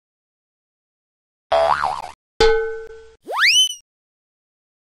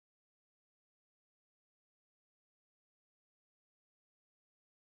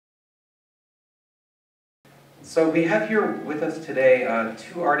So we have here with us today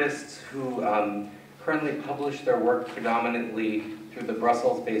two artists who currently publish their work predominantly through the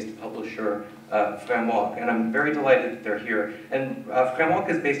Brussels-based publisher Frémok, and I'm very delighted that they're here. And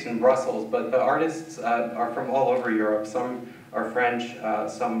Frémok is based in Brussels, but the artists are from all over Europe. Some are French,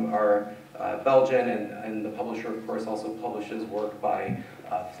 some are Belgian, and the publisher, of course, also publishes work by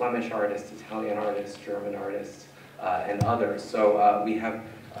Flemish artists, Italian artists, German artists, and others. So we have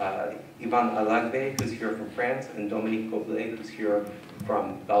Yvan Alagbé, who's here from France, and Dominique Goblet, who's here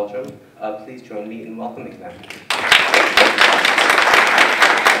from Belgium. Please join me in welcoming them.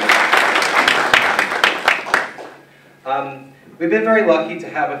 We've been very lucky to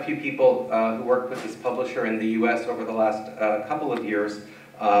have a few people who worked with this publisher in the US over the last couple of years.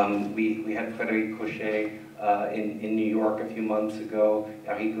 We had Frédéric in New York a few months ago.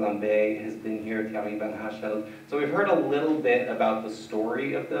 Eric Lambé has been here, Thierry Van Hachel. So we've heard a little bit about the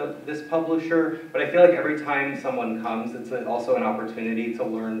story of this publisher, but I feel like every time someone comes, it's also an opportunity to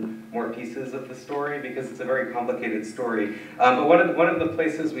learn more pieces of the story, because it's a very complicated story. But one of the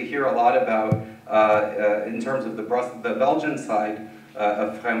places we hear a lot about in terms of the Belgian side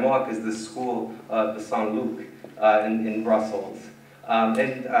of Frémok is the school, the Saint-Luc in Brussels.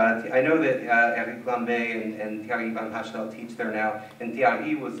 And I know that Eric Lambé and Thierry Van Hachel teach there now, and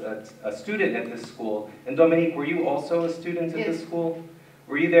Thierry was a student at this school. And Dominique, were you also a student at this school?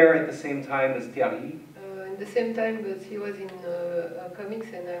 Were you there at the same time as Thierry? At the same time, but he was in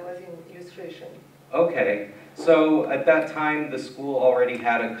comics and I was in illustration. Okay, so at that time the school already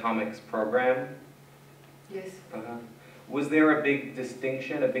had a comics program? Yes. Was there a big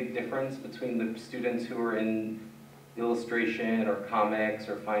distinction, a big difference between the students who were in illustration or comics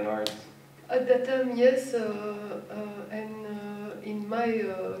or fine arts? At that time, yes, and in my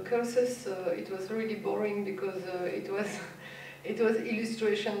courses it was really boring because it was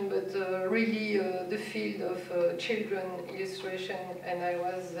illustration, but really the field of children illustration, and I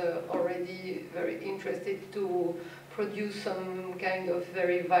was already very interested to produce some kind of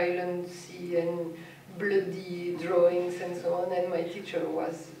very violent and bloody drawings and so on, and my teacher were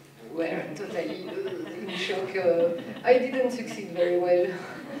totally in shock. I didn't succeed very well,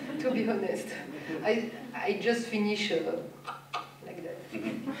 to be honest. I just finished like that.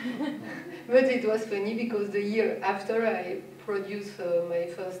 But it was funny because the year after I produced my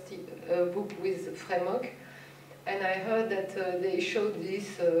first book with Frémok, and I heard that they showed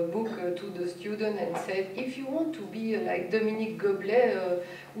this book to the student and said, if you want to be like Dominique Goblet,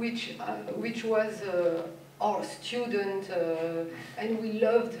 which was our student, and we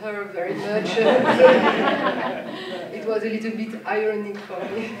loved her very much. It was a little bit ironic for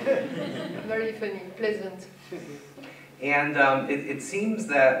me. Very funny, pleasant. And it seems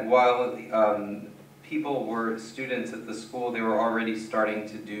that while people were students at the school, they were already starting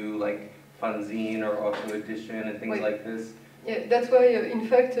to do like fanzine or auto edition and things like this. Yeah, that's why, in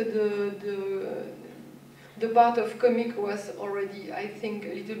fact, the part of comic was already, I think,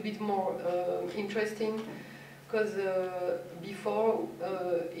 a little bit more interesting. Because before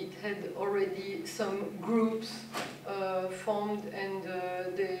it had already some groups formed, and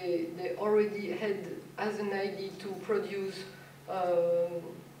they already had as an idea to produce,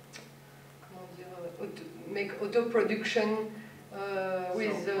 make auto production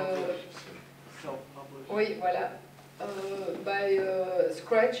with oui, voilà, by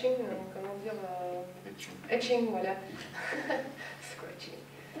scratching, comment dire, etching, voilà, scratching.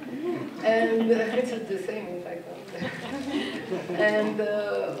 And it's the same, in fact. And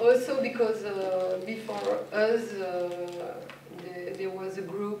also because before us, there was a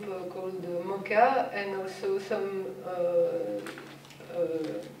group called Mocha, and also some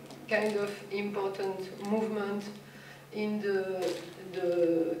kind of important movement in the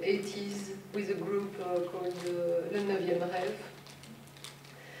 80s with a group called Le 9e Rêve.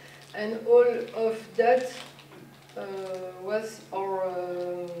 And all of that was our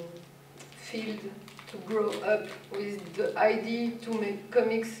field to grow up with the idea to make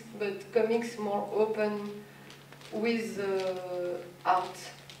comics, but comics more open with art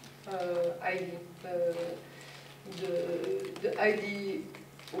idea. The idea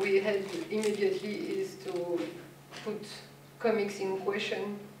we had immediately is to put comics in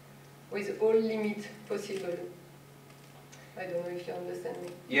question with all limit possible. I don't know if you understand me.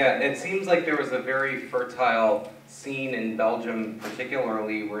 Yeah, it seems like there was a very fertile scene in Belgium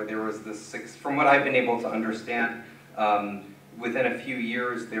particularly where there was this, from what I've been able to understand, within a few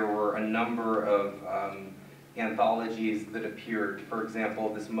years there were a number of anthologies that appeared. For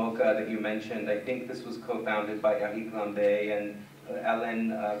example, this Mocha that you mentioned, I think this was co-founded by Eric Lambé and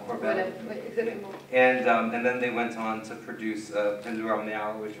Alain Corbel. Voilà, oui, exactement. And then they went on to produce Pelure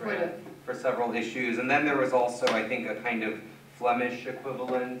Meow, which ran for several issues. And then there was also, I think, a kind of Flemish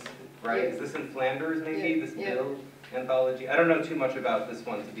equivalent, right? Yeah. Is this in Flanders, maybe, Yeah. this Bill anthology? I don't know too much about this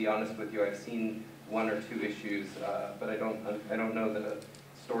one, to be honest with you. I've seen 1 or 2 issues, but I don't know the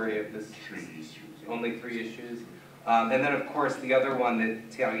story of this. 3 issues. Only 3 issues. And then, of course, the other one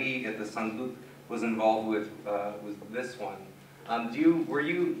that Thierry at the Sandout was involved with was this one. Do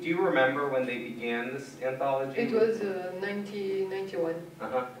you remember when they began this anthology? It was 1991.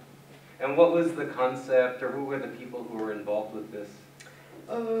 Uh-huh. And what was the concept, or who were the people who were involved with this?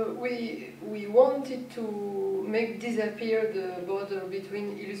 We wanted to make disappear the border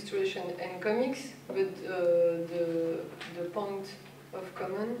between illustration and comics, but the point of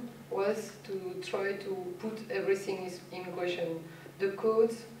common was to try to put everything in question. The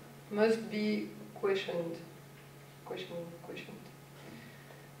codes must be questioned.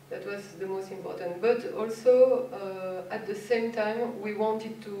 That was the most important. But also, at the same time, we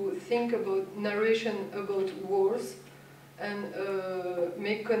wanted to think about narration about wars and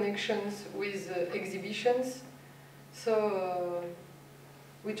make connections with exhibitions. So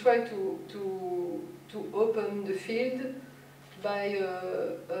we try to open the field by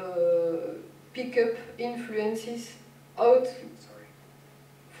pick up influences out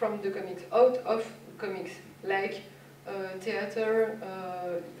from the comics, out of comics, like theater,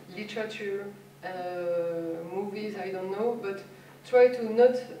 literature, movies, I don't know, but try to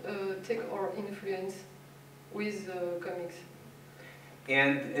not take our influence with comics.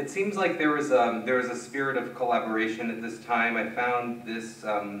 And it seems like there was a spirit of collaboration at this time. I found this,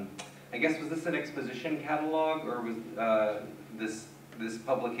 I guess, was this an exposition catalog, or was this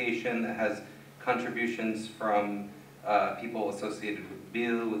publication that has contributions from people associated with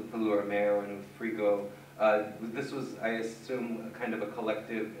Bill, with Pelur-Mer, and with Frigo. This was, I assume, a kind of a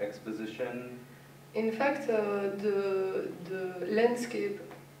collective exposition? In fact, the landscape,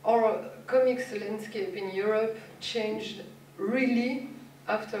 our comics landscape in Europe changed really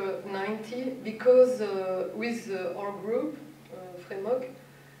after '90, because with our group, Frémok,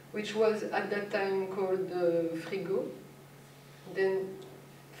 which was at that time called Frigo, then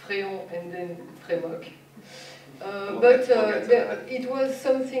Fréon, and then Frémok. But it was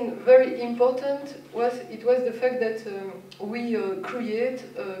something very important. It was the fact that we create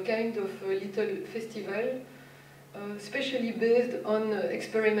a kind of a little festival, especially based on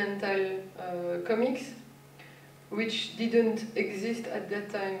experimental comics, which didn't exist at that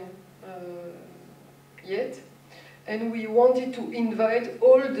time yet. And we wanted to invite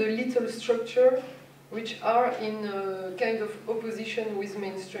all the little structures which are in kind of opposition with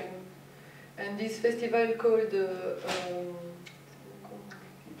mainstream. And this festival called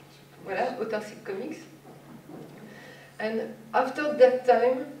voilà, Autarcic Comics. And after that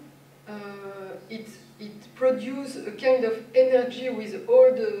time, it produced a kind of energy with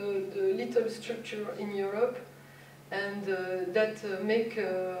all the little structure in Europe, and that make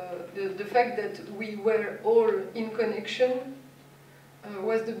the fact that we were all in connection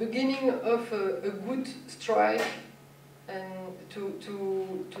was the beginning of a good strike, and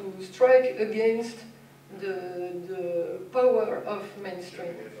to strike against the power of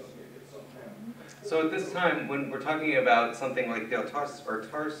mainstream. So at this time, when we're talking about something like the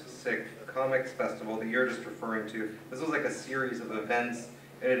Autarcic Comics Festival that you're just referring to, this was like a series of events,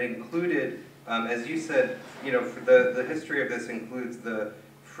 and it included, as you said, you know, the history of this includes the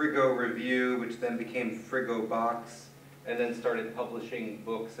Frigo Review, which then became Frigo Box, and then started publishing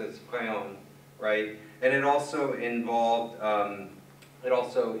books as Crayon, right? And it also involved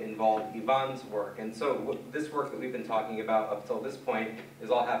Yvan's work. And so this work that we've been talking about up till this point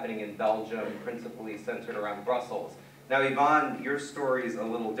is all happening in Belgium, principally centered around Brussels. Now, Yvan, your story is a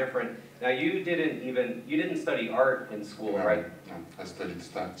little different. Now, you didn't study art in school, right? No, I studied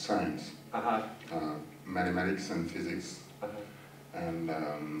science, mathematics and physics. And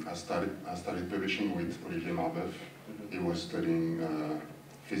I started publishing with Olivier Marbeuf. He was studying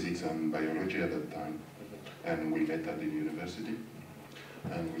physics and biology at that time, and we met at the university,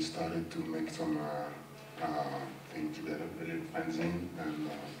 and we started to make some things together, a little fanzine,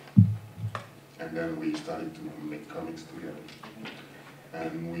 and then we started to make comics together.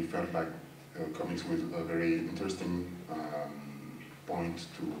 And we felt like comics was a very interesting point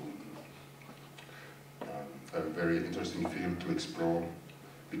to, a very interesting field to explore,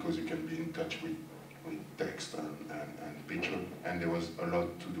 because you can be in touch with text and picture, and there was a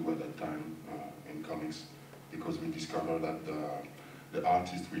lot to do at that time in comics, because we discovered that the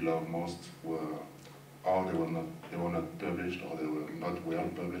artists we love most were they were not published, or they were not well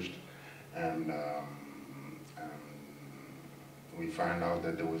published, and we found out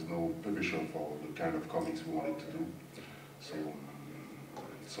that there was no publisher for the kind of comics we wanted to do.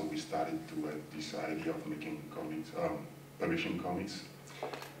 So we started to have this idea of making comics, publishing comics.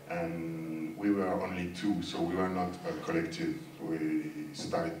 And we were only two, so we were not a collective. We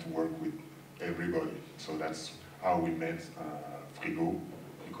started to work with everybody. So that's how we met Frémok,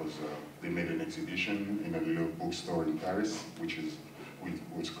 because they made an exhibition in a little bookstore in Paris, which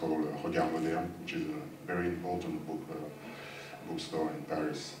was called Regard Moderne, which is a very important bookstore in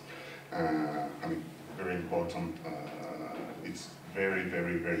Paris. I mean, very important. It's very,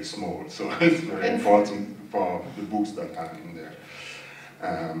 very, very small, so it's very important for the books that are in there.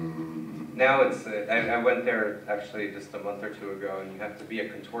 Now it's, I went there actually just a month or two ago, and you have to be a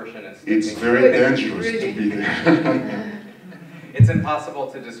contortionist. It's very dangerous to be there. It's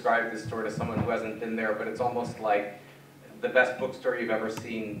impossible to describe this store to someone who hasn't been there, but it's almost like the best bookstore you've ever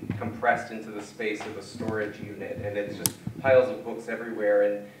seen compressed into the space of a storage unit, and it's just piles of books everywhere,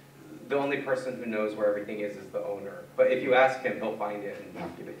 and the only person who knows where everything is the owner. But if you ask him, he'll find it and he'll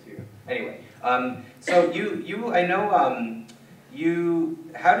give it to you. Anyway, so I know,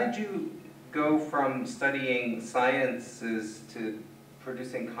 how did you go from studying sciences to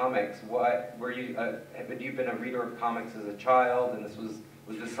producing comics? What were you? Had you been a reader of comics as a child, and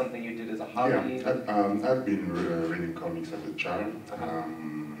was this something you did as a hobby? Yeah, I've been reading comics as a child.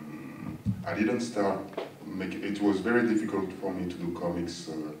 I didn't start. It was very difficult for me to do comics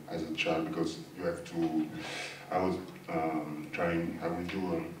as a child because you have to. I was trying. I would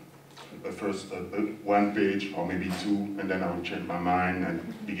do a first one page or maybe two, and then I would change my mind and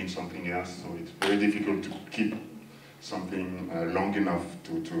begin something else. So it's very difficult to keep something long enough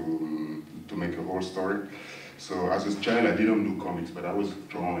to make a whole story. So as a child, I didn't do comics, but I was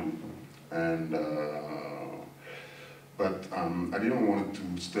drawing, and but I didn't want to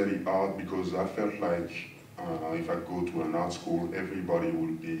study art because I felt like if I go to an art school, everybody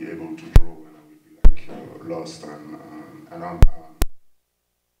would be able to draw, and I would be like lost, and I'm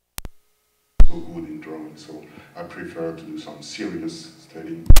so good in drawing, so I prefer to do some serious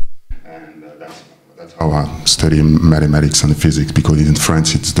studying, and that's how I study mathematics and physics, because in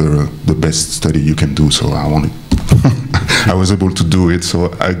France it's the best study you can do. So I wanted, I was able to do it,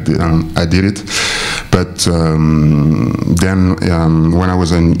 so I did it. But then when I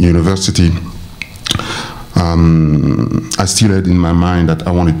was in university, I still had in my mind that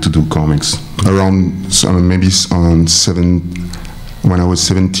I wanted to do comics. Around maybe when I was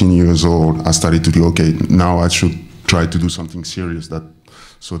 17 years old, I started to do, okay, now I should try to do something serious.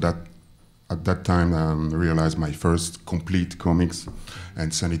 So that at that time I realized my first complete comics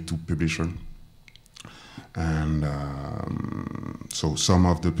and sent it to publisher. And so some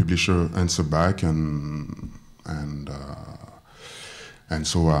of the publisher answered back, and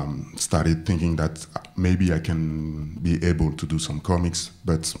so started thinking that maybe I can be able to do some comics,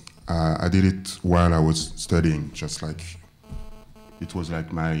 but I did it while I was studying, just like it was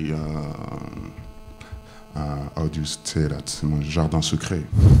like my how do you say that? Mon jardin secret.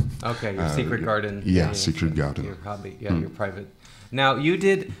 Okay, your secret garden. Yeah, secret garden. Your hobby, your private. Now you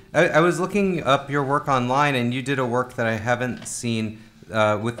did. I was looking up your work online, and you did a work that I haven't seen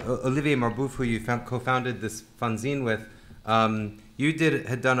with Olivier Marbouf, who you co-founded this fanzine with. You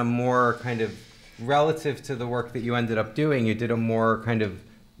had done a more kind of, relative to the work that you ended up doing, you did a more kind of,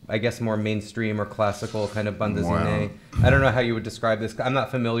 I guess, more mainstream or classical kind of bande dessinée. I don't know how you would describe this. I'm not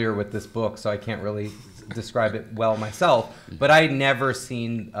familiar with this book, so I can't really describe it well myself. But I'd never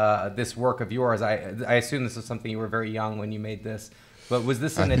seen this work of yours. I assume this was something you were very young when you made this. But was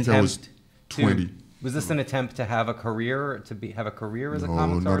this an attempt? I was 20. Was this an attempt to have a career, have a career as a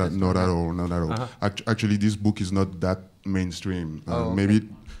comics artist? Not at all, not at all. Actually, this book is not that mainstream. Okay. Maybe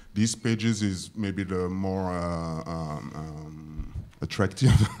these pages is maybe the more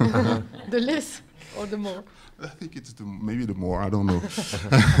attractive. The less or the more? I think it's maybe the more, I don't know.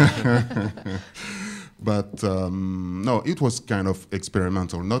 But no, it was kind of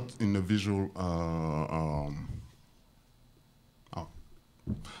experimental, not in the visual.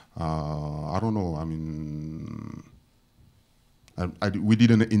 I don't know. I mean, we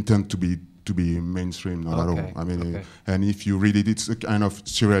didn't intend to be mainstream, not at all. I mean, and if you read it, it's a kind of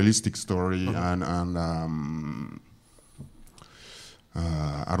surrealistic story, and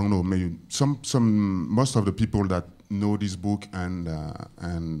I don't know. Maybe most of the people that know this book and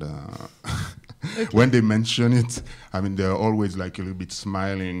when they mention it, I mean, they're always like a little bit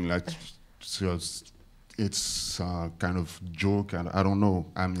smiling, like just. It's kind of joke, and I don't know.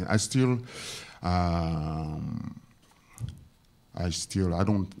 I mean, I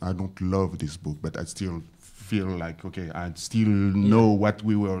don't love this book, but I still feel like, okay, I still know what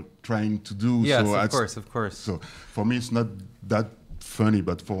we were trying to do. Yes, so of course. So for me, it's not that funny,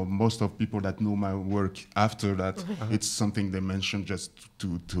 but for most of people that know my work after that, it's something they mention just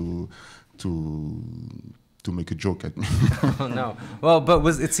to make a joke at me. Oh no! Well, but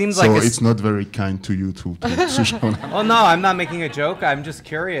it seems so like it's not very kind to you to show that. Well, no, I'm not making a joke. I'm just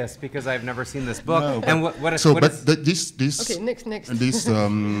curious because I've never seen this book. No, and this okay, next this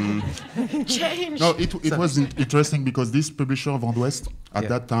change. no, it was interesting because this publisher Vent d'Ouest at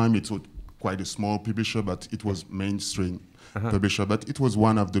that time it was quite a small publisher, but it was mainstream publisher. But it was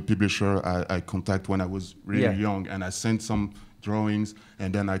one of the publisher I contacted when I was really young, and I sent some drawings,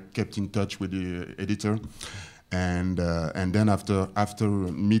 and then I kept in touch with the editor, and then after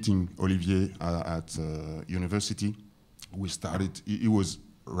meeting Olivier at university, we started. He was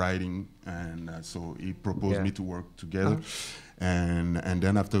writing, and so he proposed me to work together, and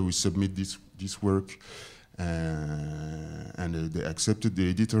then after we submit this work, and they accepted. The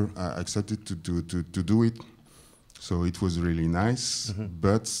editor accepted to do it. So it was really nice,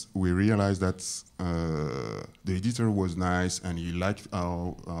 but we realized that the editor was nice and he liked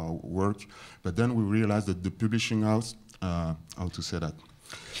our work, but then we realized that the publishing house, how to say that,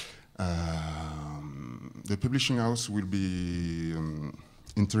 the publishing house will be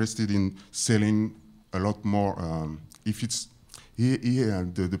interested in selling a lot more, if it's,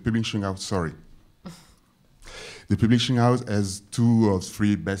 the publishing house, sorry. The publishing house has 2 or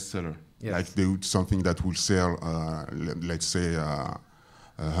 3 bestsellers. Yes. Like they would something that will sell, let's say,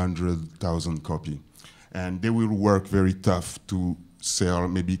 100,000 copies, and they will work very tough to sell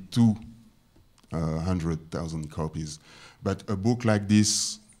maybe 200,000 copies. But a book like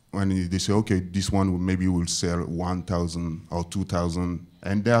this, when they say, okay, this one maybe will sell 1,000 or 2,000,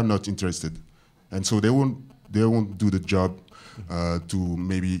 and they are not interested, and so they won't do the job to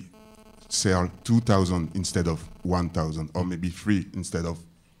maybe sell 2,000 instead of 1,000, or maybe 3 instead of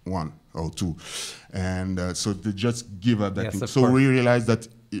 1 or 2, and so they just give up that thing. So we realized that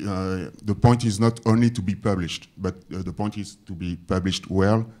the point is not only to be published, but the point is to be published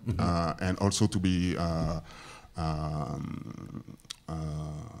well, and also to be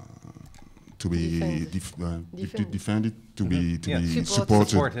defended, to be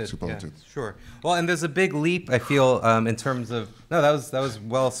supported. Yeah, sure. Well, and there's a big leap, I feel, in terms of that was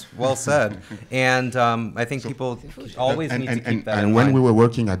well said, and I think people always need to keep that in mind. And when we were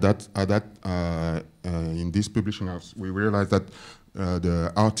working at that in this publishing house, we realized that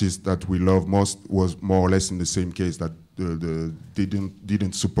the artist that we love most was more or less in the same case, that they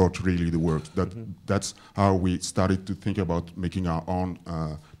didn't support really the work. That's how we started to think about making our own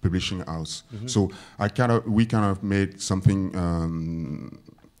publishing house. So we kind of made something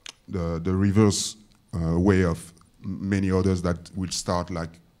the reverse way of many others that will start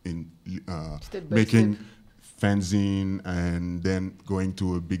like in making fanzine and then going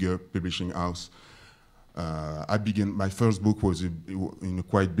to a bigger publishing house. My first book was in a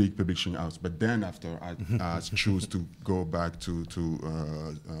quite big publishing house, but then after I chose to go back to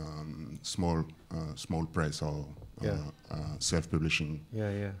small press or self-publishing.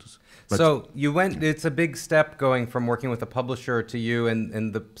 So you went. It's a big step going from working with a publisher to you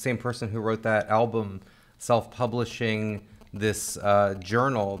and the same person who wrote that album, self-publishing this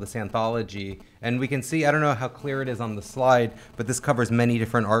journal, this anthology. And we can see, I don't know how clear it is on the slide, but this covers many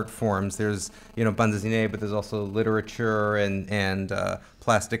different art forms. There's, bande dessinée, but there's also literature and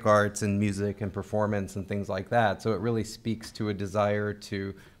plastic arts and music and performance and things like that. So it really speaks to a desire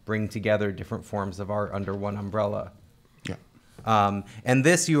to bring together different forms of art under one umbrella. Yeah. And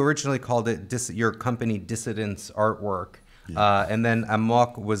this, you originally called it your company Dissidence Artwork. Yeah. And then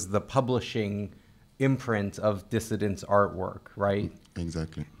Amok was the publishing imprint of Dissidence Artwork, right?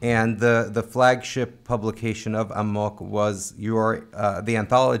 Exactly. And the flagship publication of Amok was the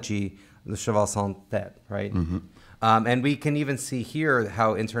anthology, Le Cheval Sans Tête, right? And we can even see here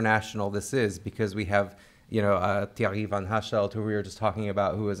how international this is, because we have, Thierry Van Hasselt, who we were just talking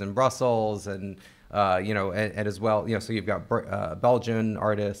about, who is in Brussels, and and as well, so you've got Belgian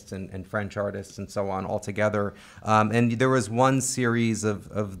artists and French artists and so on all together. And there was one series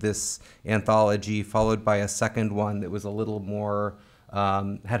of this anthology followed by a second one that was a little more,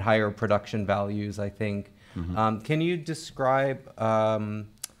 had higher production values, I think. Can you describe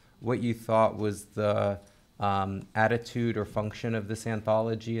what you thought was the attitude or function of this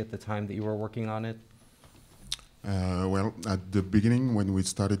anthology at the time that you were working on it? Well, at the beginning, when we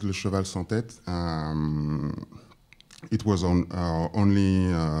started Le Cheval Sans Tête, it was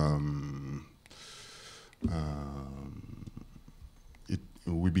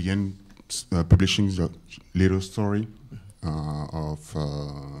we began publishing the little story of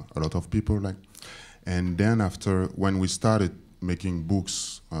a lot of people, and then after, when we started making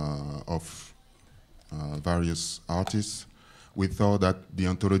books of various artists, we thought that the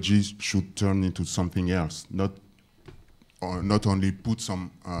anthology should turn into something else, not only put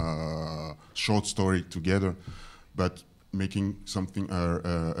some short story together, but making something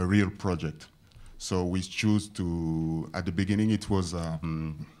a real project. So we choose to, at the beginning it was,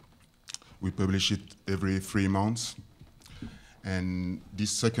 we publish it every 3 months. And this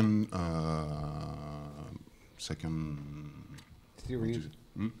second series,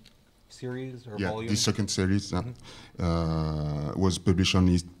 series or volume? This second series was published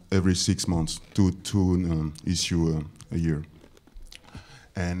on every 6 months, two issue a year.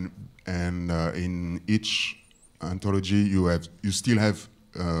 And in each anthology, you still have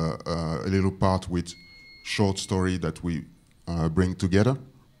a little part with short story that we bring together,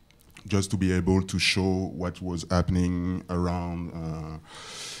 just to be able to show what was happening around.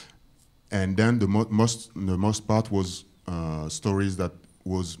 And then the most part was stories that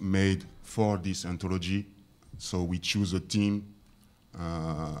was made for this anthology. So we choose a theme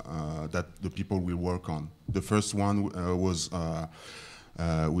that the people will work on. The first one was,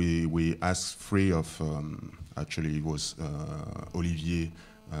 we asked 3 of, actually it was Olivier,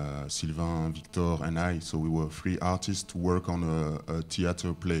 Sylvain, Victor, and I. So we were 3 artists to work on a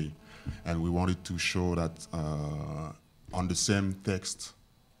theater play. And we wanted to show that on the same text,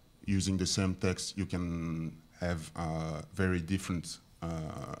 using the same text, you can have very different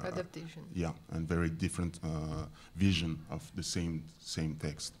adaptation. Yeah, and very different vision of the same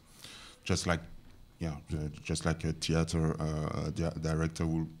text. Just like a theater director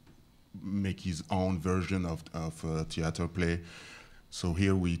will make his own version of a theater play. So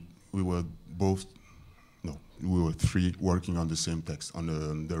here we were both. We were 3 working on the same text, on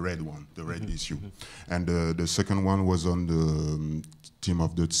the red one, the red issue. And the second one was on the theme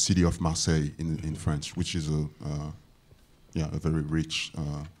of the city of Marseille in France, which is a very rich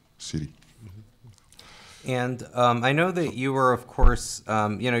city. And I know that you were, of course,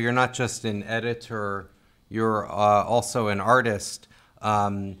 you're not just an editor, you're also an artist,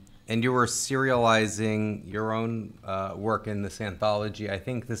 and you were serializing your own work in this anthology. I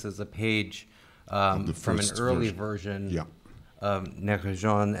think this is a page from an early version of Nègre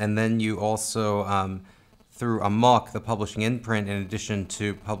Jaune, and then you also, through Amok, the publishing imprint, in addition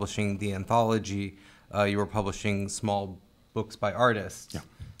to publishing the anthology, you were publishing small books by artists. Yeah.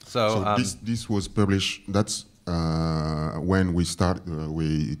 So this was published. That's when we started.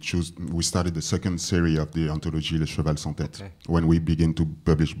 We started the second series of the anthology Le Cheval sans tête. Okay. When we begin to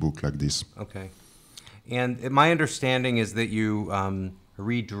publish book like this. Okay. And my understanding is that you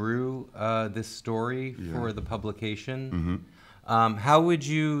redrew this story for the publication. How would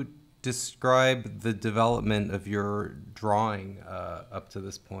you describe the development of your drawing up to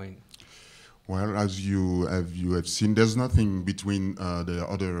this point? Well, as you have seen, there's nothing between the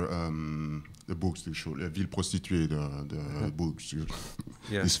other the books to show. Ville Prostituée, the books,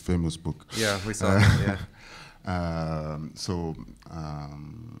 this famous book. Yeah, we saw it. Yeah. So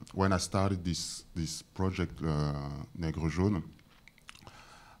when I started this project, Nègre Jaune,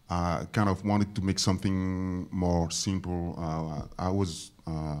 I kind of wanted to make something more simple. I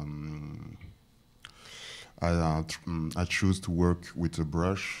chose to work with a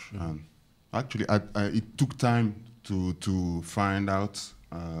brush. Actually, it took time to find out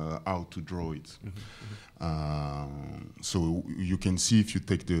how to draw it. So you can see if you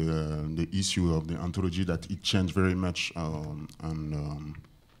take the issue of the anthology that it changed very much on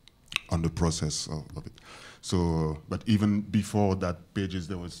the process of it. So, but even before that pages,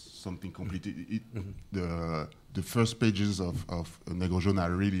 there was something completely. The first pages of Nègre Jaune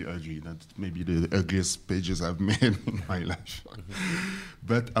are really ugly. That's maybe the ugliest pages I've made in my life.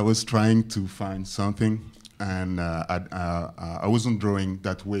 But I was trying to find something, and I wasn't drawing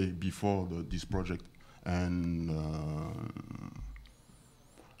that way before this project, and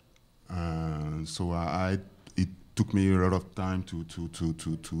so it took me a lot of time to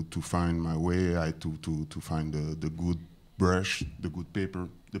find my way. To find the good brush, the good paper.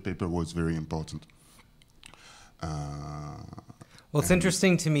 The paper was very important. Well, it's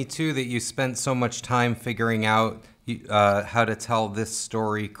interesting to me, too, that you spent so much time figuring out how to tell this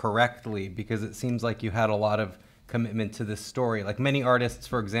story correctly, because it seems like you had a lot of commitment to this story. Like many artists,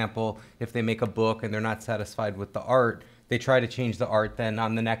 for example, if they make a book and they're not satisfied with the art, they try to change the art then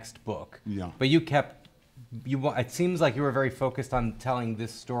on the next book. Yeah. But it seems like you were very focused on telling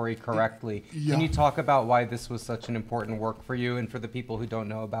this story correctly. Yeah. Can you talk about why this was such an important work for you? And for the people who don't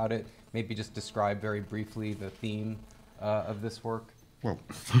know about it, maybe just describe very briefly the theme of this work. Well,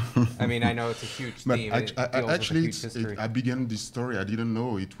 I mean, I know it's a huge theme. I began this story. I didn't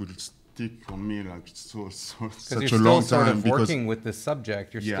know it would stick on me like such a long time. Because you're still sort of working with this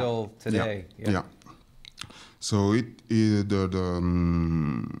subject. You're still today. Yeah. So the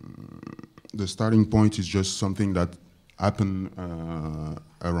starting point is just something that happened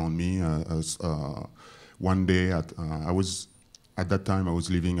around me. One day, at that time I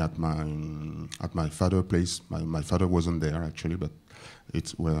was living at my father's place. My father wasn't there actually, but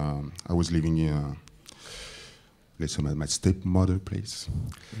it's where I was living in. Let's say my stepmother place,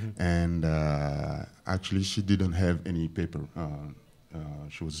 and actually she didn't have any paper.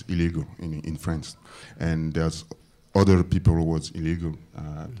 She was illegal in France, and there's other people who was illegal.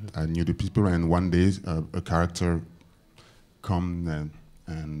 I knew the people, and one day a character come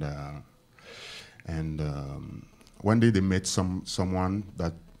and one day they met someone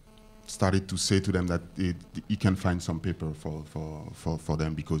that started to say to them that he can find some paper for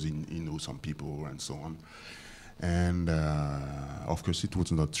them because he knows some people and so on. And of course it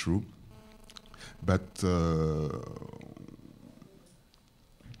was not true, but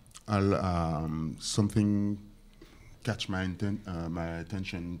something catch my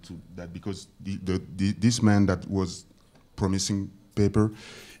attention to that, because this man that was promising paper,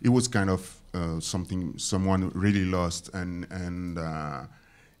 it was kind of someone really lost, and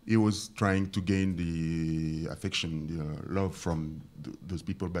he was trying to gain the affection, the love from those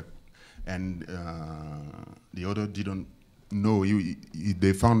people, and the other didn't know.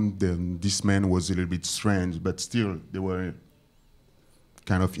 They found this man was a little bit strange, but still they were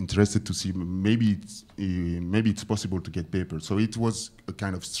kind of interested to see maybe it's possible to get paper. So it was a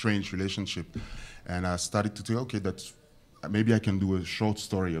kind of strange relationship, and I started to think, okay, maybe I can do a short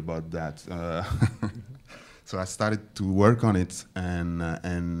story about that. So I started to work on it, and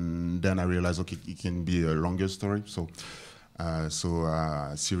then I realized, okay, it can be a longer story. So I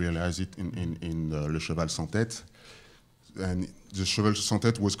serialized it in Le Cheval Sans Tête. And the Cheval Sans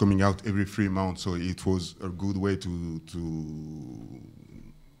Tête was coming out every 3 months, so it was a good way to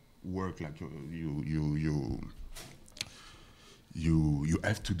work. Like you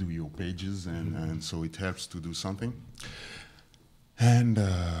have to do your pages, and so it helps to do something. And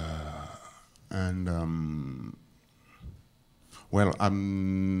well,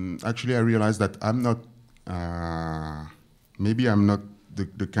 actually I realized that I'm not. Maybe I'm not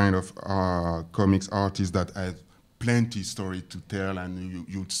the kind of comics artist that has plenty story to tell, and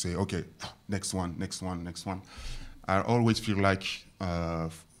you'd say, okay, next one. I always feel like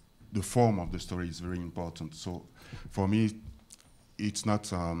the form of the story is very important. So for me, it's not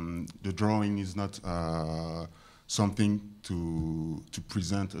the drawing is not something to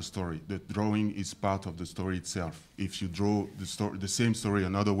present a story. The drawing is part of the story itself. If you draw the same story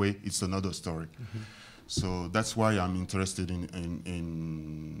another way, it's another story. So that's why I'm interested in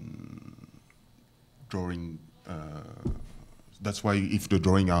drawing. That's why if the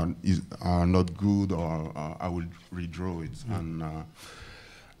drawing are not good, or I will redraw it.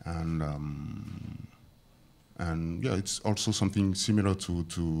 And yeah, it's also something similar to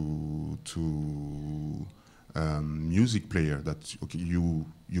music player, that okay, you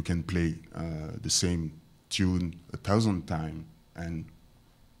can play the same tune 1,000 times and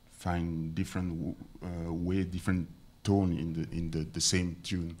find different different tone in the same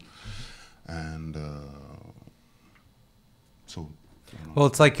tune, and so. Well,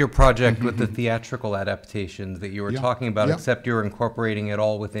 it's like your project with the theatrical adaptations that you were talking about, except you're incorporating it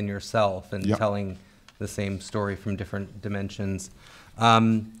all within yourself and telling the same story from different dimensions.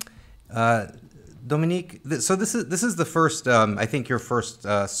 Dominique, so this is the first, I think your first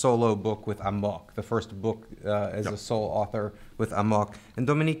solo book with Amok, the first book as a sole author with Amok. And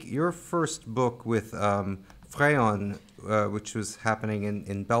Dominique, your first book with Frémok, which was happening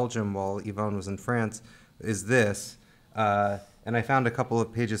in Belgium while Yvan was in France, is this. And I found a couple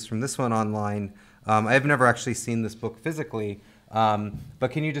of pages from this one online. I've never actually seen this book physically, but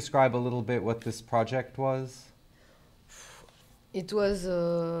can you describe a little bit what this project was? It was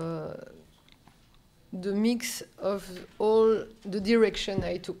the mix of all the direction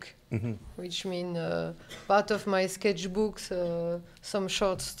I took, which mean part of my sketchbooks, some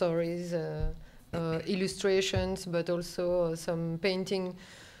short stories, illustrations, but also some painting.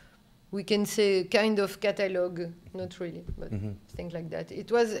 We can say kind of catalog, not really, but things like that.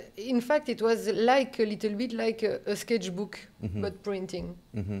 It was, in fact, it was like a little bit like a sketchbook, but printing.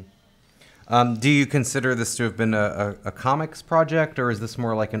 Do you consider this to have been a comics project, or is this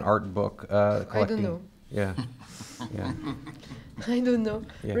more like an art book collecting? I don't know. Yeah, yeah. I don't know.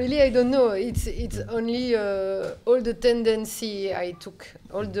 Yeah. Really, I don't know. It's only all the tendency I took,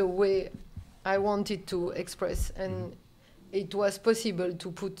 all the way I wanted to express, and it was possible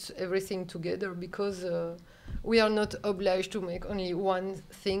to put everything together because we are not obliged to make only one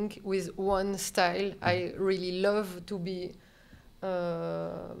thing with one style. I really love to be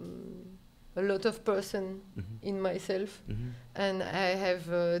a lot of person in myself, and I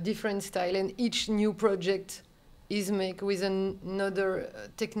have different style, and each new project is made with another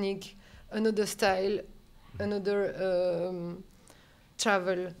technique, another style, another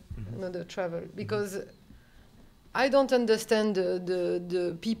travel, because I don't understand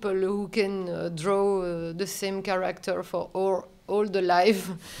the people who can draw the same character for all the life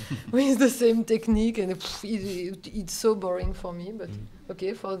with the same technique, and it's so boring for me, but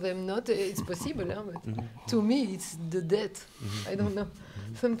okay, for them not, it's possible, huh? But to me it's the death. I don't know,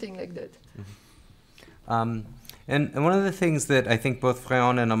 something like that. And one of the things that I think both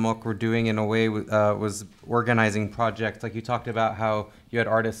Fréon and Amok were doing in a way was organizing projects. Like you talked about how you had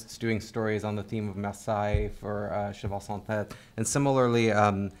artists doing stories on the theme of Marseille for Cheval Sans Tête. And similarly,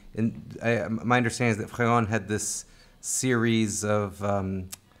 my understanding is that Fréon had this series of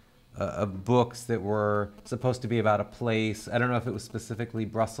books that were supposed to be about a place. I don't know if it was specifically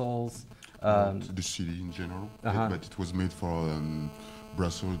Brussels. The city in general, but it was made for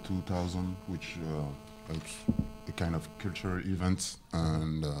Brussels 2000, which a kind of cultural event,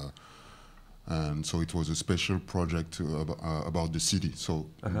 and so it was a special project about the city. So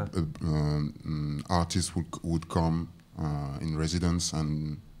artists would come in residence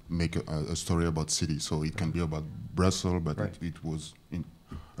and make a story about city. So it can be about Brussels, but it was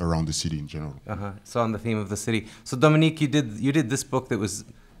around the city in general. So on the theme of the city. So Dominique, you did this book that was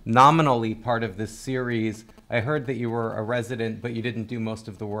nominally part of this series. I heard that you were a resident, but you didn't do most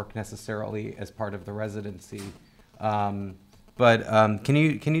of the work necessarily as part of the residency. But can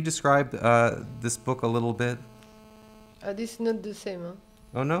you describe this book a little bit? This is not the same, huh?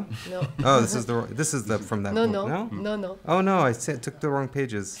 Oh no? No. Oh, this is the from that book. No. Oh no, I took the wrong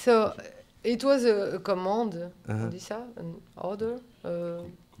pages. So it was a command. On dit ça? An order?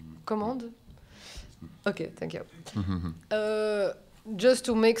 Command? Okay, thank you. Just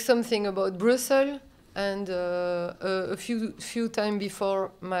to make something about Brussels, and a few time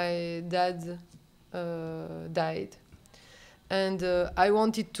before my dad died, and I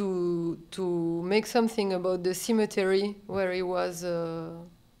wanted to make something about the cemetery where he was out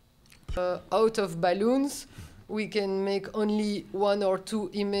of balloons. We can make only 1 or 2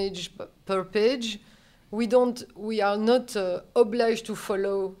 images per page. We are not obliged to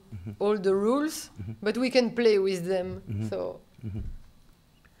follow all the rules, but we can play with them. So.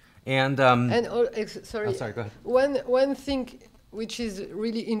 And sorry. Oh, sorry, go ahead. One thing which is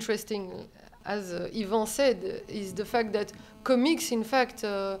really interesting, as Yvan said, is the fact that comics, in fact,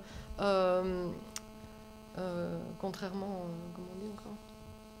 contrairement, comment on dit encore?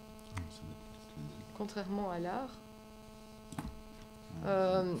 Contrairement à l'art,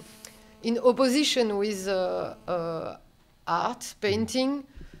 in opposition with art, painting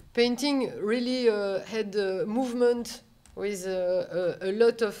really had a movement with a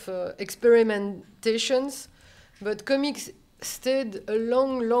lot of experimentations, but comics stayed a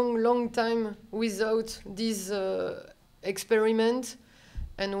long time without this experiment.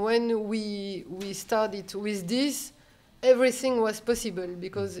 And when we started with this, everything was possible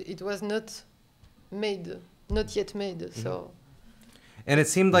because it was not yet made. So. And it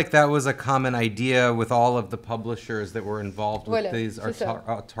seemed like that was a common idea with all of the publishers that were involved with these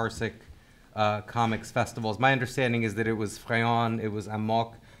autarcic comics festivals. My understanding is that it was Fréon, it was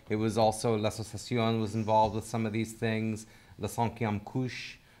Amok, it was also l'Association was involved with some of these things. La Cinquième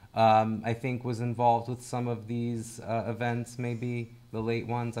Couche, I think, was involved with some of these events, maybe the late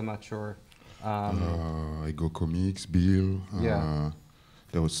ones, I'm not sure. Ego Comics, Bill.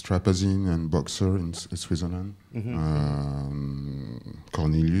 There was Strapazine and Boxer in Switzerland.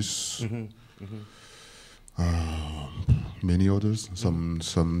 Cornelius. Many others.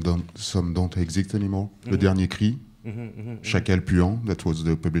 Some don't exist anymore. Le Dernier Cri. Chacal Puant, that was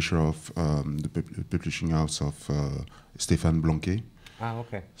the publisher of the publishing house of Stéphane Blanquet. Ah,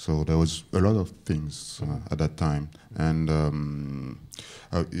 okay. So there was a lot of things at that time, and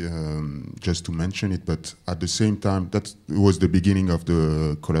just to mention it, but at the same time, that was the beginning of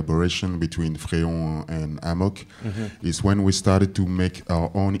the collaboration between Fréon and Amok. Is when we started to make our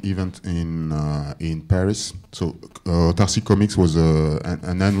own event in Paris. So Autarcic Comics was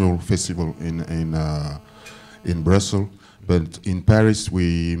an annual festival in Brussels, but in Paris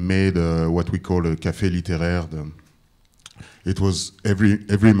we made what we call a café littéraire. It was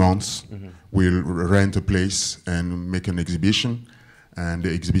every month we'll rent a place and make an exhibition, and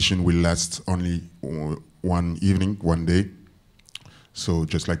the exhibition will last only one evening, one day. So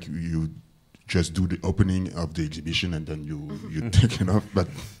just like you just do the opening of the exhibition and then you take it off. But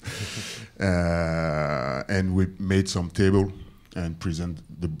and we made some table and present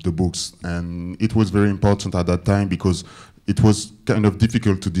the books, and it was very important at that time because it was kind of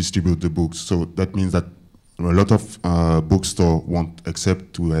difficult to distribute the books. So that means that a lot of bookstores won't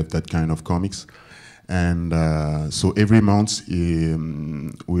accept to have that kind of comics. And so every month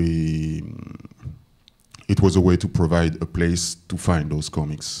it was a way to provide a place to find those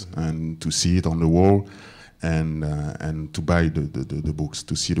comics and to see it on the wall and to buy the books,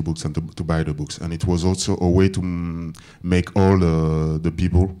 to see the books and to buy the books. And it was also a way to make all the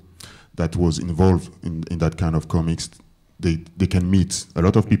people that was involved in that kind of comics, they can meet. A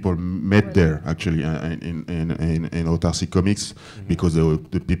lot of people met there actually in Autarcie Comics because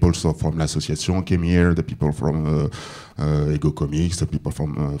the people from l'association came here, the people from Ego Comics, the people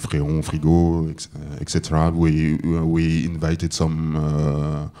from Fréon, Frigo, etc. We invited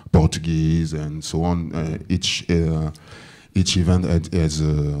some Portuguese and so on. Each event has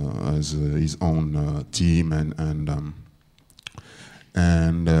his own team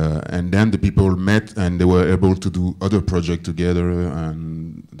and then the people met and they were able to do other projects together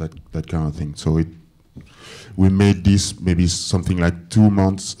and that kind of thing. So we made this maybe something like 2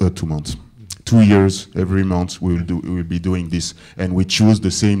 years. Every month we will be doing this, and we choose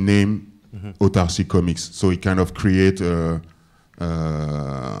the same name, Autarcie Comics. So it kind of create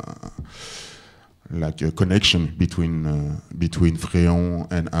like a connection between Fréon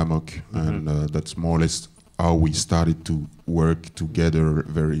and Amok, and that's more or less how we started to work together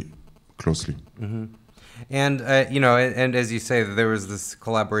very closely. And and as you say, there was this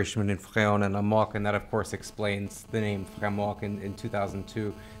collaboration between Fréon and Amok, and that of course explains the name Frémok. In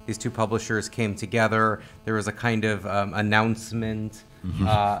 2002, these two publishers came together. There was a kind of announcement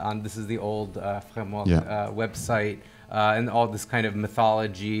on, this is the old Frémok website, and all this kind of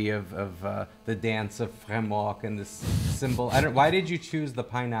mythology of the dance of Frémok and this symbol. Why did you choose the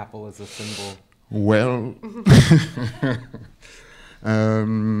pineapple as a symbol? Well,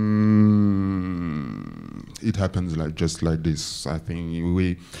 it happens just like this. I think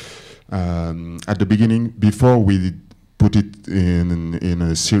we, at the beginning, before we put it in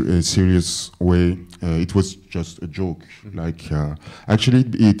a serious way, it was just a joke. Like actually,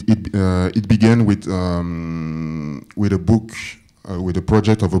 it began with a book, with a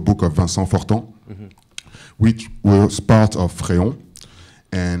project of a book of Vincent Fortan, which was part of Fréon.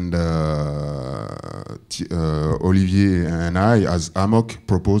 And Olivier and I, as Amok,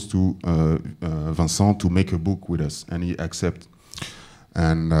 proposed to Vincent to make a book with us, and he accepted.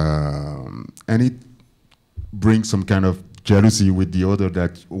 And it brings some kind of jealousy with the other,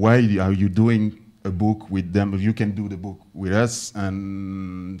 that why are you doing a book with them? You can do the book with us.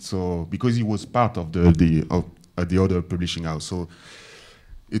 And so, because he was part of the other publishing house, so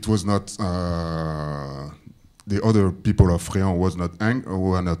it was not. The other people of Fréon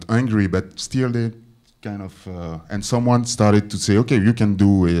were not angry, but still they kind of... and someone started to say, okay, you can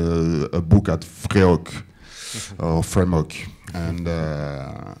do a book at Frémok or Frémok. And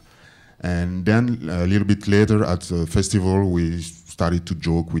then a little bit later at the festival, we started to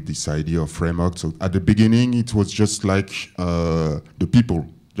joke with this idea of Frémok. So at the beginning, it was just like the people,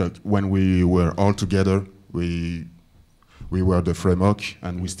 that when we were all together, we were the Frémok,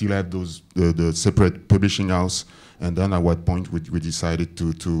 and we still have the separate publishing house. And then at what point we decided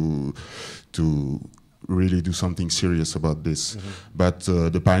to really do something serious about this. But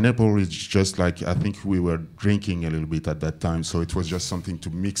the pineapple is just like, I think we were drinking a little bit at that time, so it was just something to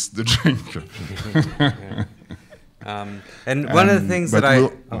mix the drink. And one of the things that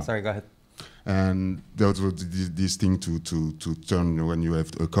sorry, go ahead. And there was this thing to turn, when you have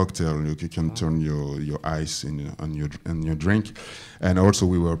a cocktail, you can turn your ice on your drink. And also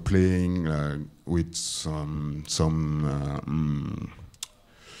we were playing with some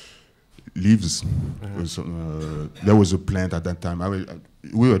leaves. There was a plant at that time.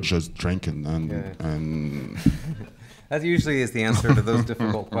 We were just drinking and that usually is the answer to those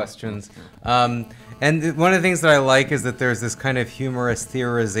difficult questions. And one of the things that I like is that there's this kind of humorous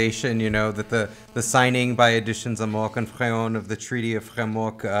theorization, that the signing by Editions Amok and Fréon of the Treaty of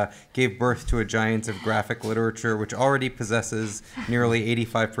Frémok gave birth to a giant of graphic literature, which already possesses nearly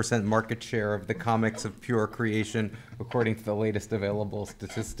 85% market share of the comics of pure creation, according to the latest available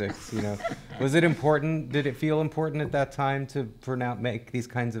statistics. Was it important? Did it feel important at that time to make these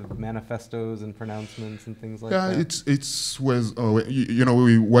kinds of manifestos and pronouncements and things like that? Yeah, it was.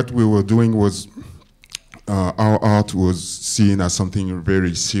 What we were doing was. Our art was seen as something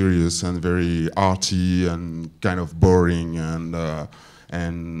very serious and very arty and kind of boring, and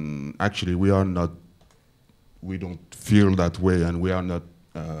actually we are not. We don't feel that way, and we are not.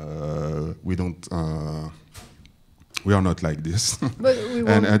 We don't. We are not like this. But we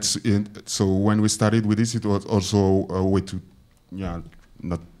so when we started with this, it was also a way to,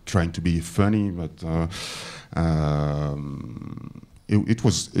 not trying to be funny, but it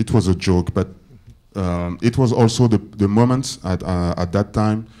was a joke. But it was also the moment at that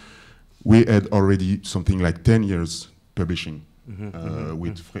time we had already something like 10 years publishing.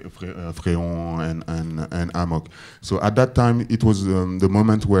 With Frémok and Amok. So at that time, it was the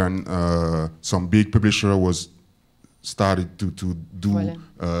moment when some big publisher was started to do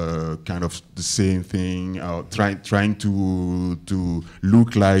kind of the same thing, trying to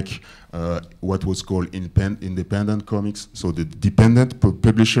look like what was called independent comics. So the dependent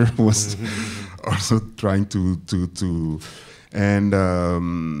publisher was also trying to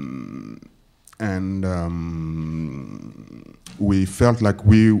we felt like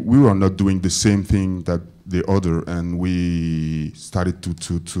we were not doing the same thing that the other, and we started to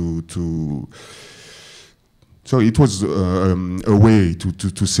so it was a way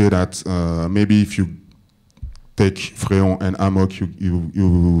to say that maybe if you take Frémok and Amok,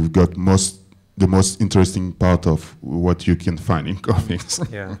 you got the most interesting part of what you can find in comics.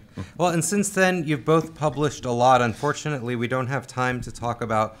 Yeah. Well, and since then, you've both published a lot. Unfortunately, we don't have time to talk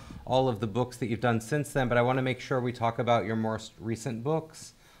about all of the books that you've done since then, but I want to make sure we talk about your most recent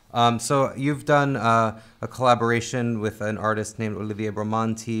books. So you've done a collaboration with an artist named Olivier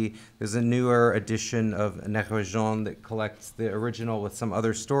Bramanti. There's a newer edition of Negre that collects the original with some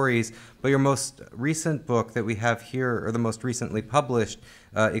other stories. But your most recent book that we have here, or the most recently published,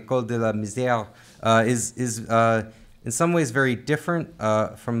 École de la misère, is in some ways very different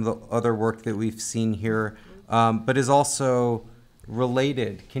from the other work that we've seen here, but is also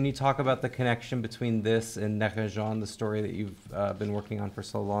related. Can you talk about the connection between this and Negre, the story that you've been working on for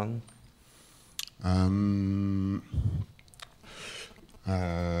so long?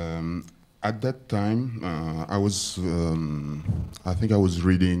 At that time, I think I was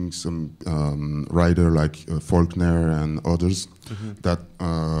reading some writer like Faulkner and others that,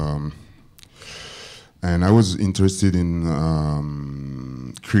 and I was interested in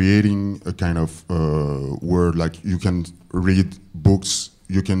creating a kind of word, like you can read books,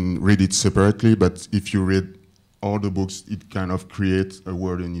 you can read it separately, but if you read all the books, it kind of creates a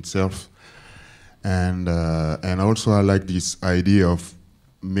word in itself. And also I like this idea of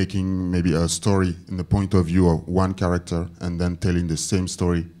making maybe a story in the point of view of one character and then telling the same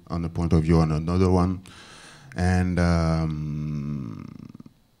story on the point of view on another one. And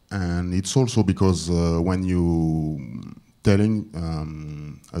it's also because when you telling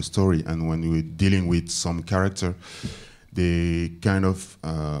a story and when you're dealing with some character, they kind of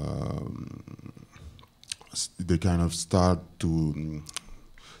start to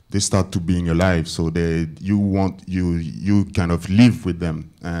being alive. So you kind of live with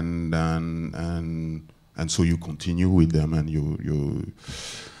them, and so you continue with them, and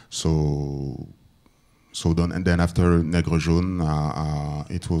and then after Negre Jaune,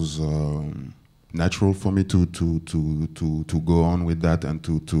 it was natural for me to go on with that and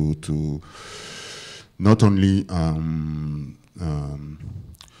to not only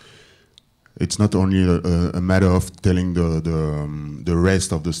it's not only a matter of telling the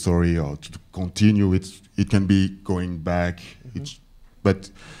rest of the story or to continue it. It can be going back,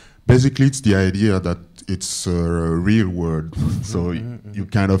 but basically it's the idea that it's a real word. So you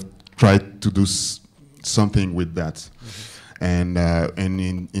kind of try to do something with that. And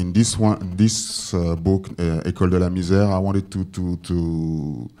in this book, École de la misère, I wanted to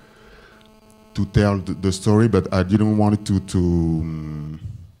tell the story, but I didn't want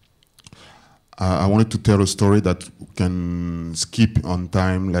I wanted to tell a story that can skip on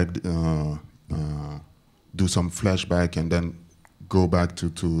time, like do some flashback and then go back to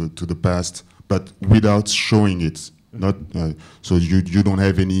the past, but without showing it. Not so you don't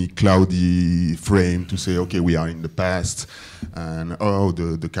have any cloudy frame to say, okay, we are in the past, and oh,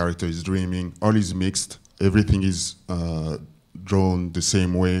 the character is dreaming. All is mixed. Everything is drawn the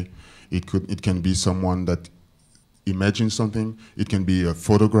same way. It can be someone that imagines something. It can be a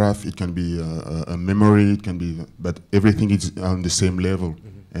photograph. It can be a memory. It can be, but everything is on the same level.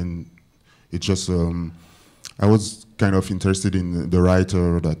 And it just I was kind of interested in the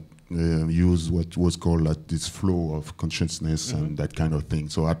writer that use what was called like this flow of consciousness and that kind of thing.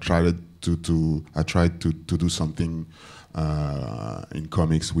 So I tried to do something in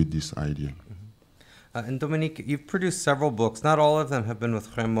comics with this idea. And Dominique, you've produced several books. Not all of them have been with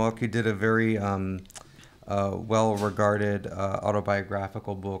Frémok. You did a very well-regarded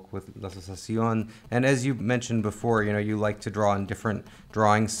autobiographical book with L'Association. And as you mentioned before, you like to draw in different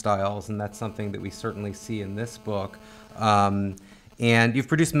drawing styles, and that's something that we certainly see in this book. And you've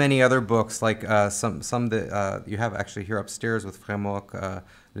produced many other books, like some that you have actually here upstairs with Frémok,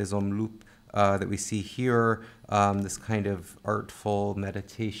 Les Hommes Loupes, that we see here, this kind of artful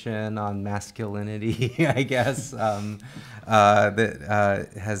meditation on masculinity, I guess, that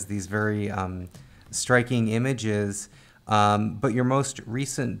has these very striking images. But your most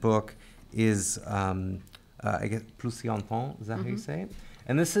recent book is, I guess, Plus entente, is that how you say it?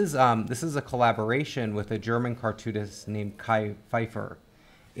 And this is a collaboration with a German cartoonist named Kai Pfeiffer.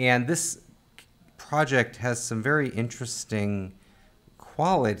 And this project has some very interesting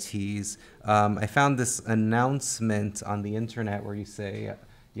qualities. I found this announcement on the internet where you say,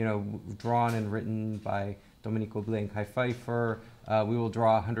 drawn and written by Dominique Goblet and Kai Pfeiffer. We will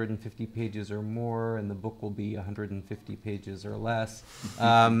draw 150 pages or more, and the book will be 150 pages or less.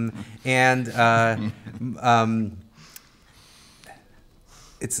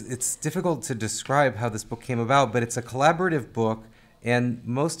 It's difficult to describe how this book came about, but it's a collaborative book, and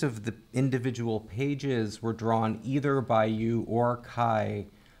most of the individual pages were drawn either by you or Kai,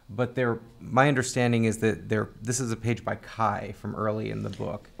 but my understanding is that this is a page by Kai from early in the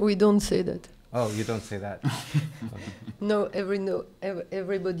book. We don't say that. Oh, you don't say that. No,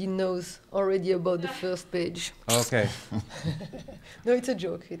 everybody knows already about the first page. Okay. No, it's a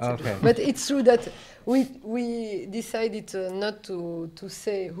joke. It's okay. A joke. But it's true that we decided not to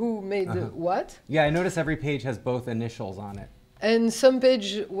say who made what. Yeah, I notice every page has both initials on it. And some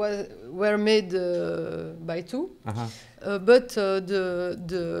pages were made by two. But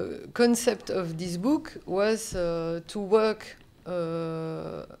the concept of this book was to work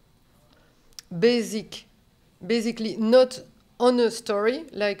basically not on a story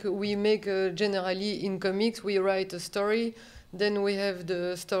like we make generally in comics. We write a story, then we have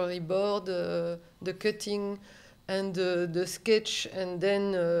the storyboard, the cutting, and the sketch, and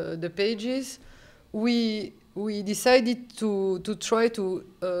then the pages. We decided to try to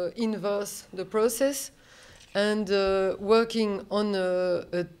inverse the process and working on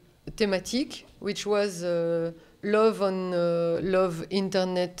a thematic, which was love on love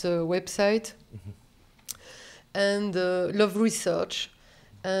internet website and love research.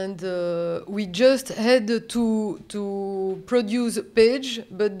 And we just had to produce a page,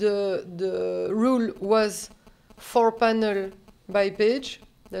 but the rule was 4 panel by page.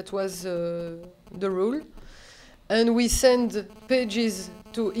 That was the rule. And we send pages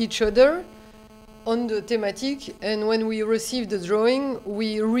to each other on the thematic, and when we receive the drawing,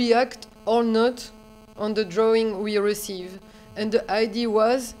 we react or not on the drawing we receive. And the idea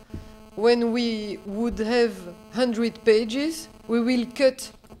was, when we would have 100 pages, we will cut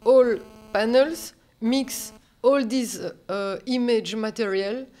all panels, mix all this image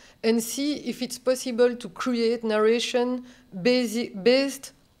material, and see if it's possible to create narration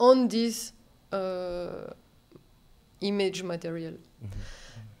based on this image material.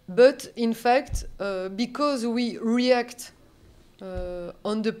 But in fact, because we react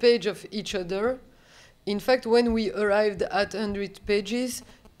on the page of each other, in fact, when we arrived at 100 pages,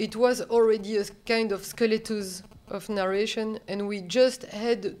 it was already a kind of skeleton of narration, and we just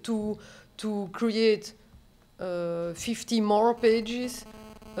had to create 50 more pages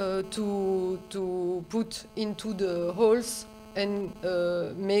to put into the holes and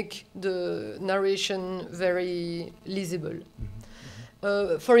make the narration very legible.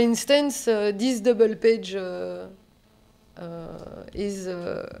 For instance, this double page is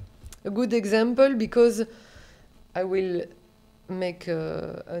a good example, because I will make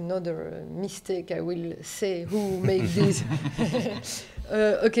another mistake. I will say who made this.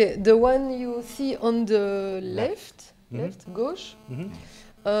 Okay, the one you see on the left, gauche,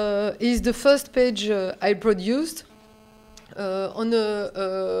 is the first page I produced on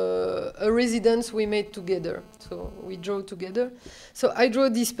a residence we made together. So we draw together. So I drew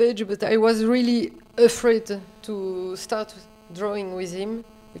this page, but I was really afraid to start drawing with him,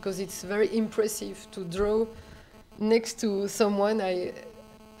 because it's very impressive to draw next to someone. I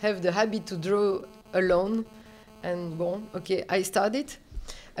have the habit to draw alone. And bon, okay, I started.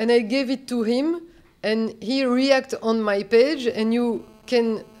 And I gave it to him, and he reacted on my page, and you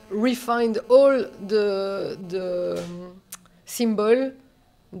can refine all the symbol.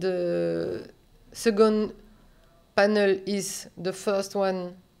 The second panel is the first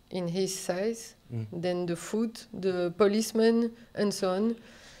one in his size, then the foot, the policeman, and so on.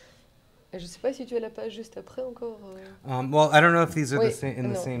 Je ne sais pas si tu as la page juste après encore. Well, I don't know if these are the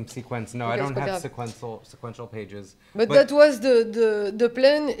same sequence. No, okay, I don't have sequential pages. But that was the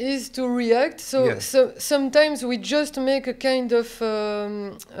plan, is to react. So, yes. So sometimes we just make a kind of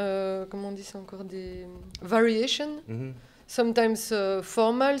comment on dit ça encore, des variation. Sometimes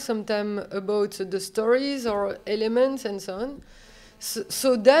formal, sometimes about the stories or elements and so on.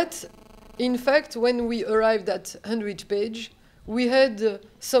 So that, in fact, when we arrived at 100 page, we had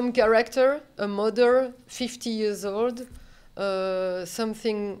some character, a mother, 50 years old, some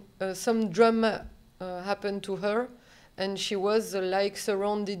drama happened to her, and she was like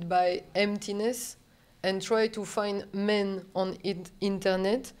surrounded by emptiness and tried to find men on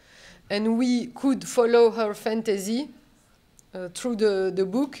internet. And we could follow her fantasy through the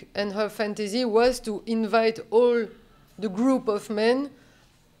book, and her fantasy was to invite all the group of men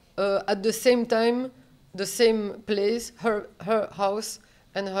at the same time, the same place, her house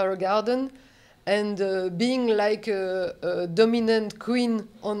and her garden, and being like a dominant queen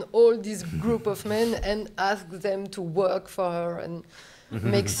on all this group of men and ask them to work for her and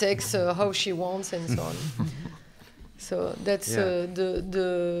make sex how she wants and so on. So that's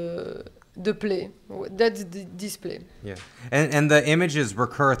the play. That's the display. Yeah, and the images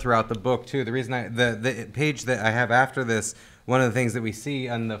recur throughout the book too. The reason the page that I have after this, one of the things that we see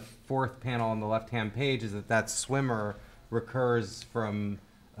on the fourth panel on the left-hand page is that swimmer recurs from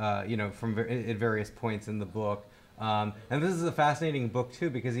from at various points in the book. And this is a fascinating book too,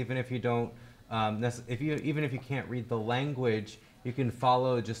 because even if you don't, even if you can't read the language, you can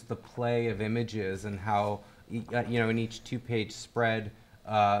follow just the play of images and how in each two-page spread,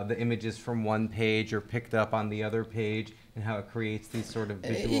 the images from one page are picked up on the other page, and how it creates these sort of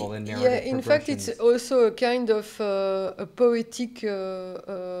visual and narrative progressions. In fact, it's also a kind of a poetic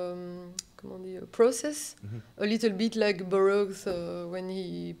process, a little bit like Burroughs when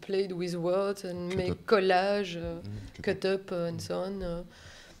he played with words and make collage, cut up and so on.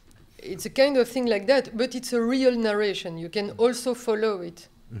 It's a kind of thing like that, but it's a real narration. You can also follow it.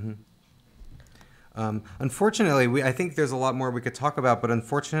 Unfortunately, I think there's a lot more we could talk about, but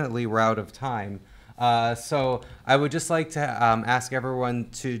unfortunately we're out of time. So I would just like to ask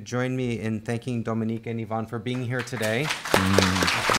everyone to join me in thanking Dominique and Yvan for being here today.